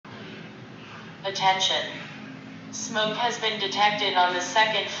Attention. Smoke has been detected on the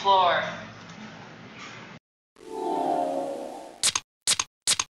second floor.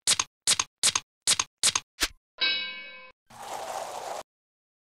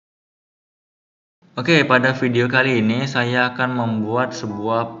 Oke, pada video kali ini saya akan membuat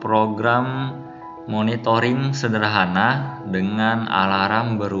sebuah program monitoring sederhana dengan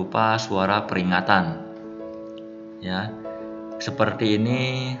alarm berupa suara peringatan. Ya, seperti ini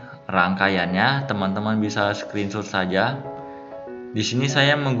rangkaiannya. Teman-teman bisa screenshot saja. Di sini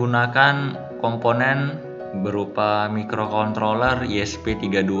saya menggunakan komponen berupa microcontroller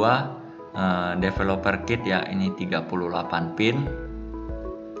ESP32 developer kit ya, ini 38 pin.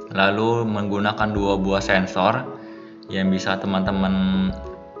 Lalu menggunakan dua buah sensor yang bisa teman-teman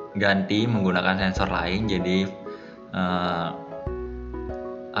ganti menggunakan sensor lain. Jadi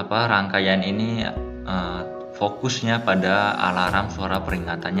rangkaian ini fokusnya pada alarm suara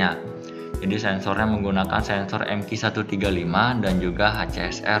peringatannya. Jadi sensornya menggunakan sensor MQ135 dan juga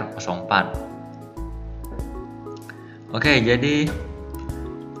HCSR04. Oke, jadi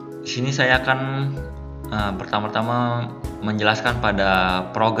di sini saya akan pertama-tama menjelaskan pada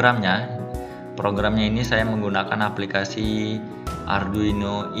programnya. Programnya ini saya menggunakan aplikasi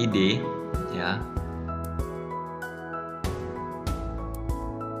Arduino IDE ya.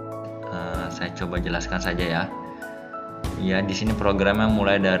 Saya coba jelaskan saja ya. Ya, di sini programnya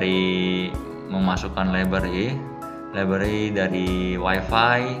mulai dari memasukkan library dari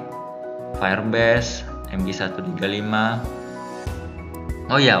Wi-Fi, Firebase, MQ135.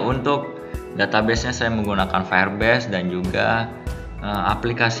 Oh ya, untuk database-nya saya menggunakan Firebase dan juga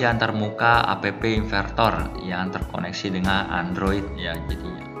aplikasi antarmuka App Inventor yang terkoneksi dengan Android ya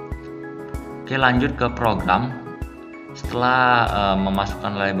jadinya. Oke, lanjut ke program. Setelah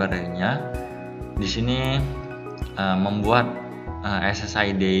memasukkan library-nya, di sini membuat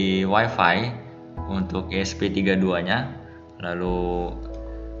SSID Wi-Fi untuk ESP32-nya, lalu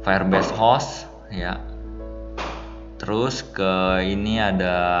Firebase host ya. Terus ke ini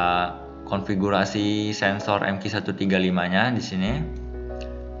ada konfigurasi sensor MQ135-nya di sini.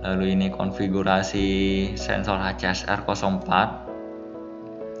 Lalu ini konfigurasi sensor HCSR04.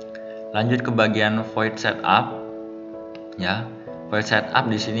 Lanjut ke bagian void setup. Ya, void setup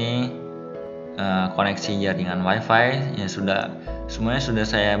di sini koneksi jaringan WiFi ya, semuanya sudah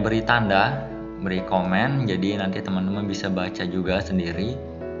saya beri tanda, beri komen. Jadi nanti teman-teman bisa baca juga sendiri.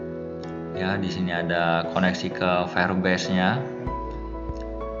 Ya, di sini ada koneksi ke Firebase-nya.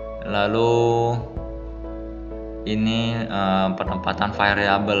 Lalu ini penempatan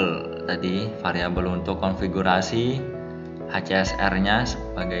variabel tadi, variabel untuk konfigurasi HCSR-nya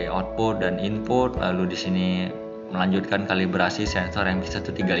sebagai output dan input. Lalu di sini melanjutkan kalibrasi sensor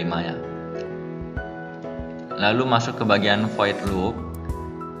MQ135-nya. Lalu masuk ke bagian void loop.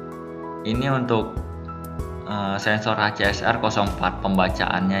 Ini untuk sensor HCSR04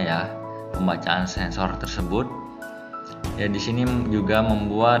 pembacaannya ya, pembacaan sensor tersebut. Ya, di sini juga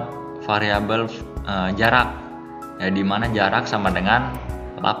membuat variabel jarak ya, di mana jarak sama dengan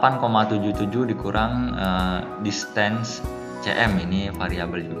 8,77 dikurang distance cm, ini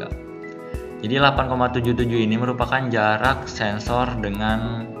variabel juga. Jadi 8,77 ini merupakan jarak sensor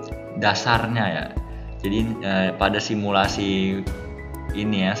dengan dasarnya ya. Jadi pada simulasi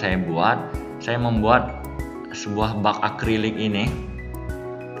ini ya saya membuat sebuah bak akrilik ini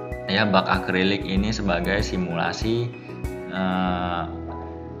ya, bak akrilik ini sebagai simulasi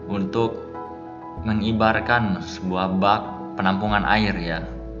untuk mengibarkan sebuah bak penampungan air ya.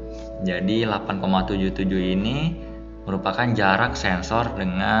 Jadi 8,77 ini merupakan jarak sensor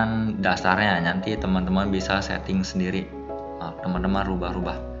dengan dasarnya. Nanti teman-teman bisa setting sendiri, teman-teman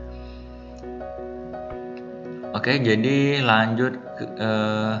rubah-rubah. Oke, jadi lanjut ke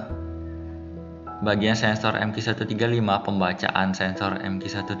bagian sensor MQ135, pembacaan sensor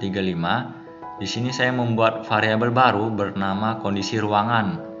MQ135. Di sini saya membuat variabel baru bernama kondisi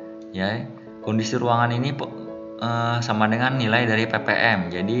ruangan. Ya, kondisi ruangan ini sama dengan nilai dari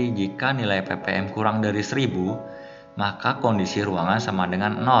ppm. Jadi jika nilai ppm kurang dari 1000, maka kondisi ruangan sama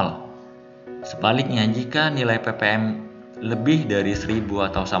dengan 0. Sebaliknya, jika nilai ppm lebih dari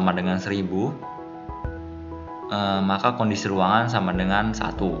 1000 atau sama dengan 1000, maka kondisi ruangan sama dengan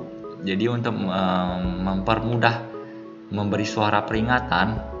 1. Jadi untuk mempermudah memberi suara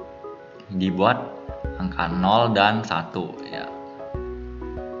peringatan, dibuat angka 0 dan 1 ya.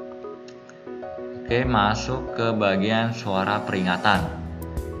 Oke, masuk ke bagian suara peringatan.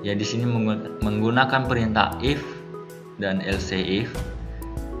 Ya, di sini menggunakan perintah if dan else if.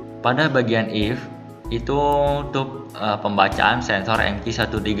 Pada bagian if itu untuk pembacaan sensor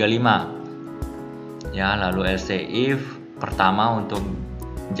MQ135. Ya, lalu else if pertama untuk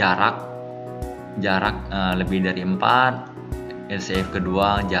jarak jarak lebih dari 4, LCF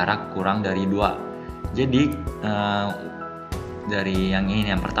kedua jarak kurang dari 2. Jadi dari yang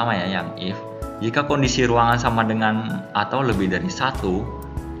ini, yang pertama ya, yang if, jika kondisi ruangan sama dengan atau lebih dari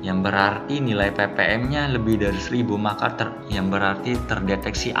 1, yang berarti nilai ppm-nya lebih dari 1000, maka yang berarti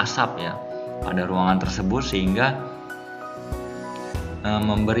terdeteksi asap ya pada ruangan tersebut, sehingga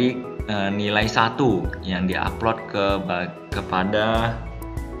memberi nilai 1 yang diupload kepada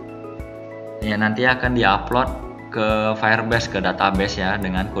ya, nanti akan diupload ke Firebase, ke database ya,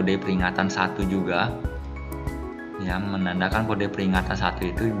 dengan kode peringatan 1 juga, yang menandakan kode peringatan 1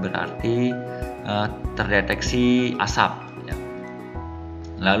 itu berarti terdeteksi asap.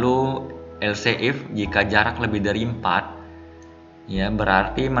 Lalu LCF jika jarak lebih dari 4 ya,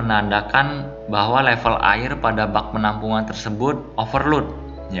 berarti menandakan bahwa level air pada bak penampungan tersebut overload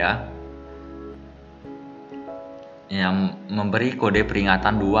ya, yang memberi kode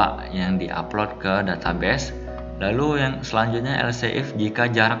peringatan 2 yang diupload ke database. Lalu yang selanjutnya LCF jika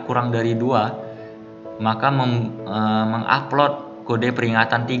jarak kurang dari 2, maka mengupload kode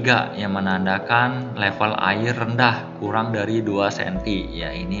peringatan 3 yang menandakan level air rendah kurang dari 2 cm ya,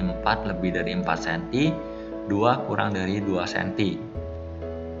 ini 4 lebih dari 4 cm, 2 kurang dari 2 cm.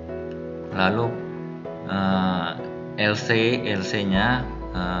 Lalu LC nya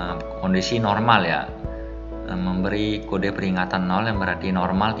kondisi normal ya, memberi kode peringatan 0 yang berarti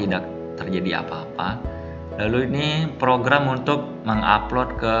normal, tidak terjadi apa-apa. Lalu ini program untuk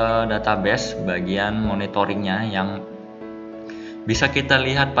mengupload ke database bagian monitoringnya, yang bisa kita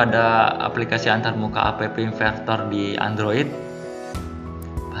lihat pada aplikasi antarmuka App Inventor di Android,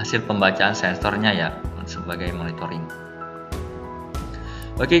 hasil pembacaan sensornya ya sebagai monitoring.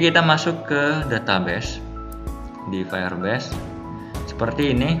 Oke, kita masuk ke database di Firebase.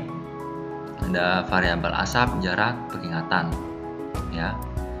 Seperti ini, ada variabel asap, jarak, peringatan ya.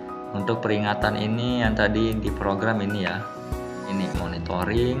 Untuk peringatan ini yang tadi diprogram ini ya, ini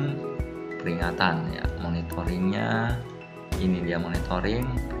monitoring peringatan ya, monitoringnya ini dia, monitoring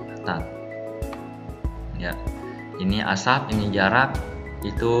peringatan ya. Ini asap, ini jarak,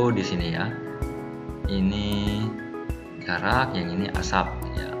 itu di sini ya, ini jarak, yang ini asap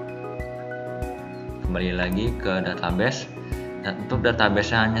ya. Kembali lagi ke database, dan untuk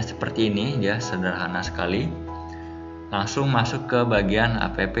database hanya seperti ini ya, sederhana sekali. Langsung masuk ke bagian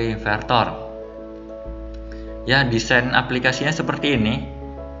App Inventor ya. Desain aplikasinya seperti ini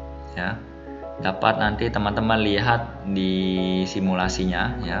ya, dapat nanti teman-teman lihat di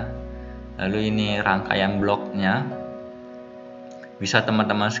simulasinya ya. Lalu ini rangkaian bloknya, bisa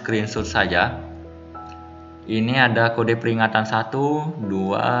teman-teman screenshot saja. Ini ada kode peringatan 1,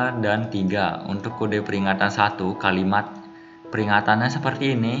 2, dan 3. Untuk kode peringatan 1, kalimat peringatannya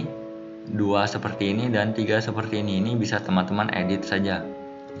seperti ini, 2 seperti ini, dan 3 seperti ini. Ini bisa teman-teman edit saja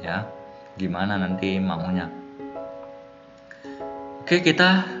ya, gimana nanti maunya. Oke,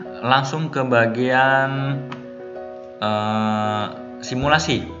 kita langsung ke bagian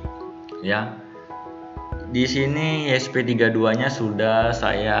simulasi ya. Di sini ESP32-nya sudah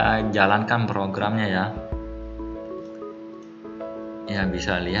saya jalankan programnya ya. Ya,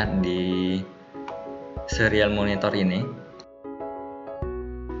 bisa lihat di serial monitor ini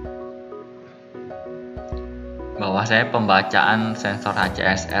bahwa saya pembacaan sensor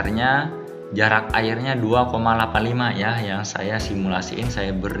HCSR-nya jarak airnya 2,85 ya, yang saya simulasiin.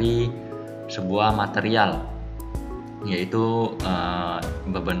 Saya beri sebuah material yaitu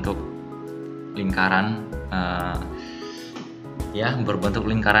berbentuk lingkaran ya, berbentuk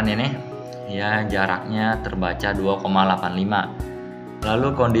lingkaran ini ya, jaraknya terbaca 2,85.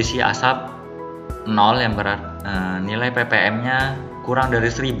 Lalu kondisi asap 0 yang nilai ppm-nya kurang dari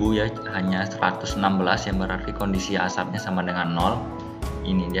 1000 ya, hanya 116, yang berarti kondisi asapnya sama dengan 0.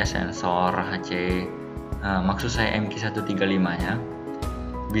 Ini dia sensor HC, maksud saya MQ135 ya.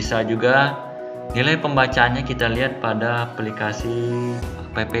 Bisa juga nilai pembacaannya kita lihat pada aplikasi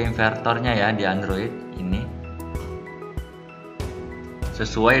App Inventornya ya di Android ini,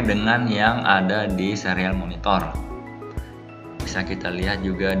 sesuai dengan yang ada di serial monitor. Bisa kita lihat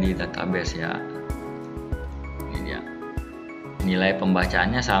juga di database ya. Ini dia, nilai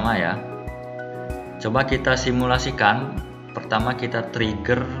pembacaannya sama ya. Coba kita simulasikan. Pertama kita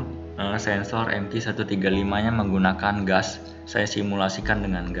trigger sensor MQ135-nya menggunakan gas. Saya simulasikan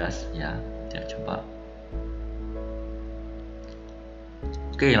dengan gas ya. Kita coba.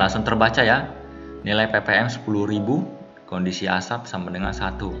 Oke, langsung terbaca ya. Nilai ppm 10.000, kondisi asap sama dengan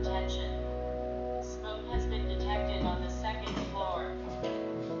 1.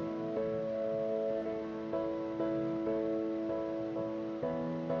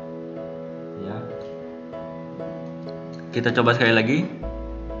 Kita coba sekali lagi.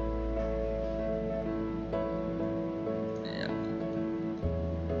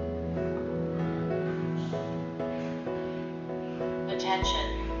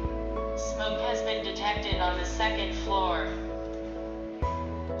 second floor.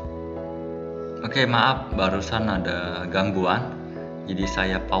 Oke, maaf barusan ada gangguan, jadi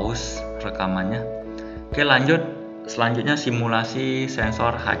saya pause rekamannya. Oke, lanjut. Selanjutnya simulasi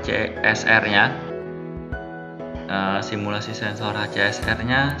sensor HCSR-nya. Simulasi sensor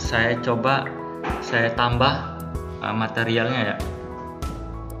HCSR-nya saya tambah materialnya ya,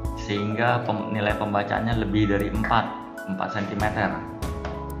 sehingga nilai pembacaannya lebih dari 4 cm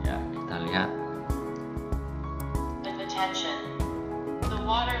ya. Kita lihat.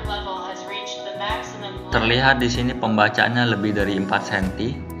 Terlihat di sini pembacaannya lebih dari 4 cm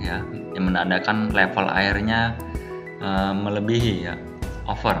ya, yang menandakan level airnya melebihi ya,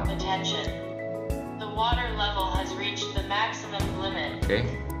 over. Oke,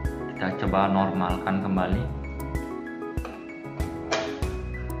 kita coba normalkan kembali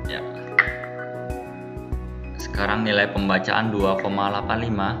ya. Sekarang nilai pembacaan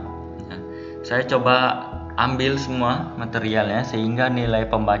 2,85 ya. Saya coba ambil semua materialnya sehingga nilai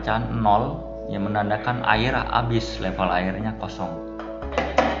pembacaan 0, yang menandakan air habis, level airnya kosong.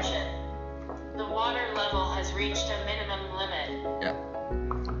 Ya.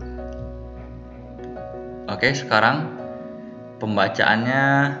 Oke, sekarang pembacaannya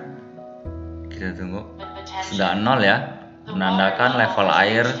kita tunggu, sudah 0 ya, menandakan level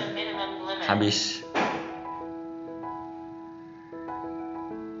air habis.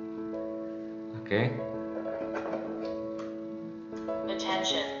 Oke.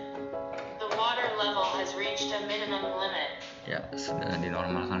 Ya, sudah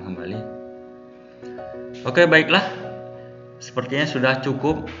dinormalkan kembali. Oke, baiklah. Sepertinya sudah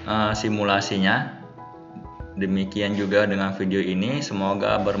cukup simulasinya. Demikian juga dengan video ini,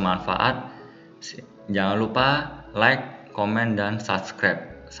 semoga bermanfaat. Jangan lupa like, komen, dan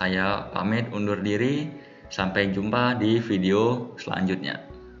subscribe. Saya pamit undur diri. Sampai jumpa di video selanjutnya.